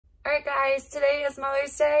Alright guys, today is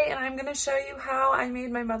Mother's Day and I'm going to show you how I made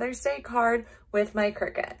my Mother's Day card with my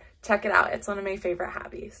Cricut. Check it out, it's one of my favorite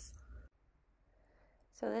hobbies.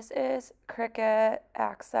 So this is Cricut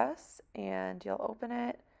Access, and you'll open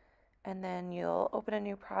it and then you'll open a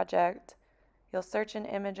new project. You'll search in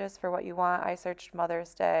images for what you want. I searched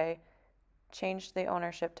Mother's Day, changed the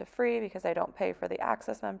ownership to free because I don't pay for the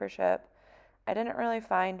Access membership. I didn't really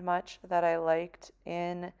find much that I liked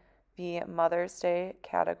in the Mother's Day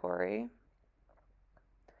category.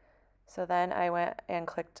 So then I went and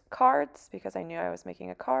clicked cards because I knew I was making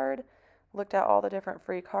a card, looked at all the different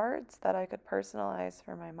free cards that I could personalize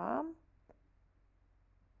for my mom.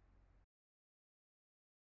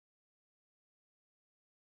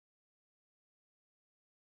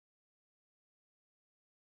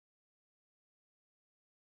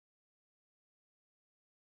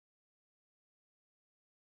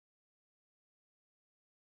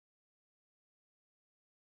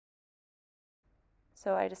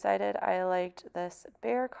 So I decided I liked this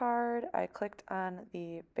bear card. I clicked on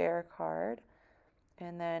the bear card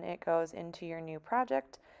and then it goes into your new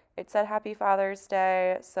project. It said Happy Father's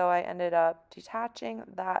Day, so I ended up detaching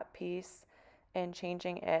that piece and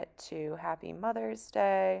changing it to Happy Mother's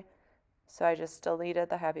Day. So I just deleted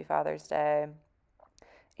the Happy Father's Day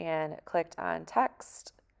and clicked on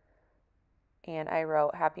text, and I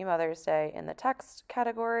wrote Happy Mother's Day in the text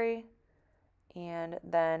category. And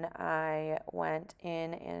then I went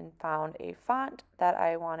in and found a font that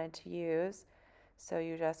I wanted to use. So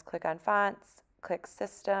you just click on fonts, click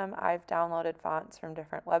system. I've downloaded fonts from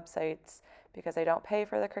different websites because I don't pay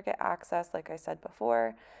for the Cricut Access like I said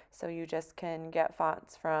before. So you just can get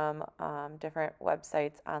fonts from different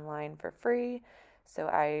websites online for free. So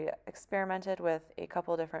I experimented with a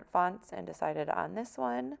couple different fonts and decided on this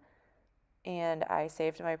one. And I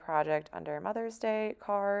saved my project under Mother's Day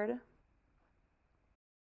card.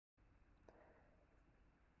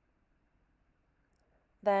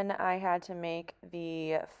 Then I had to make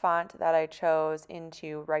the font that I chose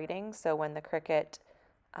into writing, so when the Cricut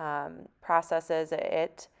processes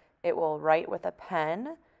it, it will write with a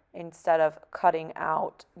pen instead of cutting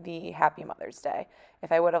out the Happy Mother's Day.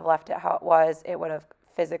 If I would have left it how it was, it would have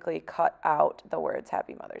physically cut out the words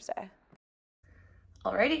Happy Mother's Day.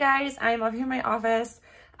 Alrighty guys, I'm up here in my office.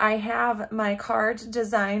 I have my card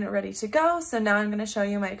design ready to go, so now I'm going to show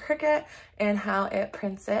you my Cricut and how it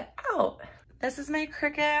prints it out. This is my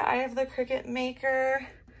Cricut. I have the Cricut Maker.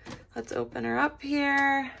 Let's open her up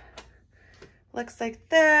here. Looks like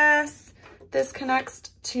this. This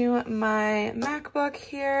connects to my MacBook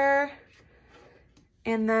here.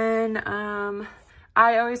 And then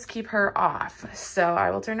I always keep her off, so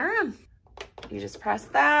I will turn her on. You just press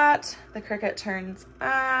that. The Cricut turns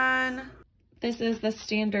on. This is the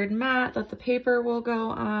standard mat that the paper will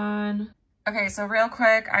go on. Okay, so real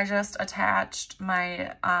quick, I just attached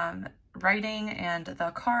my writing and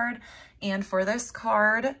the card, and for this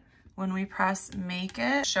card, when we press make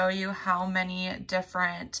it, show you how many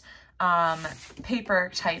different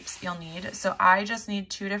paper types you'll need. So I just need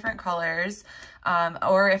 2 different colors,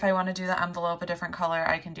 or if I want to do the envelope a different color,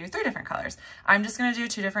 I can do 3 different colors. I'm just going to do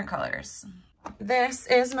 2 different colors. This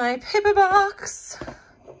is my paper box,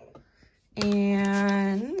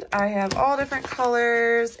 and I have all different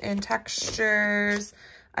colors and textures.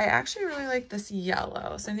 I actually really like this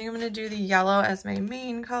yellow, so I think I'm going to do the yellow as my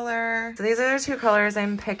main color. So these are the 2 colors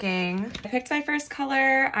I'm picking. I picked my first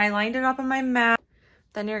color, I lined it up on my mat.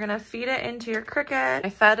 Then you're going to feed it into your Cricut. I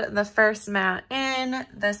fed the first mat in.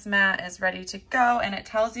 This mat is ready to go, and it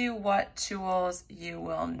tells you what tools you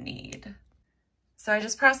will need. So I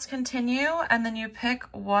just pressed continue, and then you pick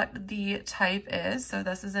what the type is. So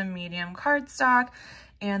this is a medium cardstock.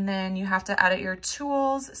 And then you have to edit your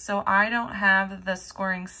tools. So I don't have the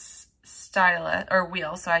scoring stylus or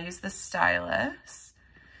wheel, so I use the stylus.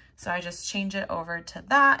 So I just change it over to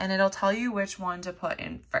that, and it'll tell you which one to put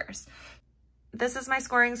in first. This is my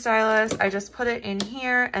scoring stylus. I just put it in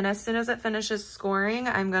here, and as soon as it finishes scoring,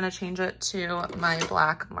 I'm gonna change it to my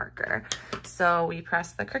black marker. So we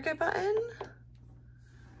press the Cricut button,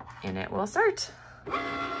 and it will start.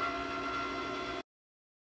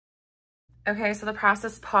 Okay, so the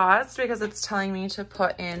process paused because it's telling me to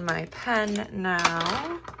put in my pen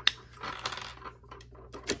now.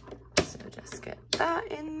 So just get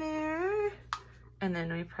that in there, and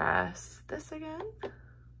then we press this again.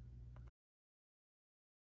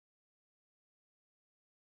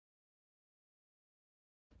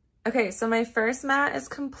 Okay, so my first mat is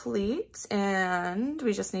complete, and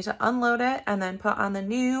we just need to unload it and then put on the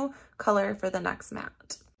new color for the next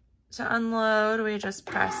mat. To unload, we just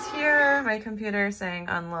press here. My computer is saying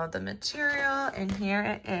unload the material, and here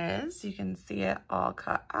it is. You can see it all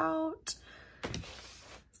cut out.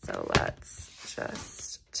 So let's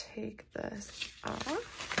just take this off.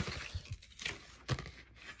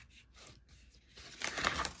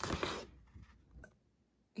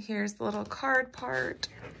 Here's the little card part.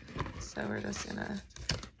 So we're just gonna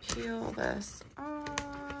peel this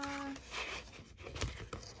off.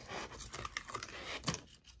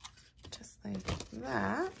 Just like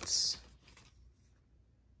that.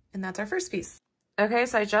 And that's our first piece. Okay,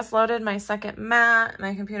 so I just loaded my second mat.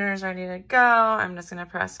 My computer is ready to go. I'm just gonna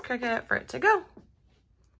press Cricut for it to go.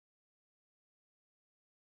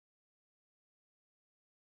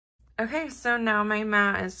 Okay, so now my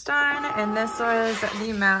mat is done, and this was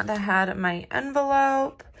the mat that had my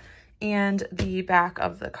envelope and the back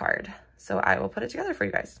of the card. So I will put it together for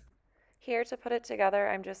you guys. Here to put it together,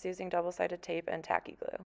 I'm just using double-sided tape and tacky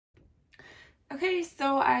glue. Okay,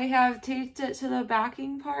 so I have taped it to the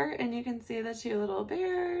backing part, and you can see the two little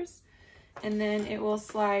bears, and then it will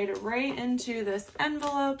slide right into this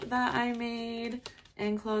envelope that I made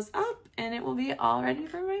and close up, and it will be all ready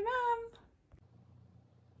for my mat.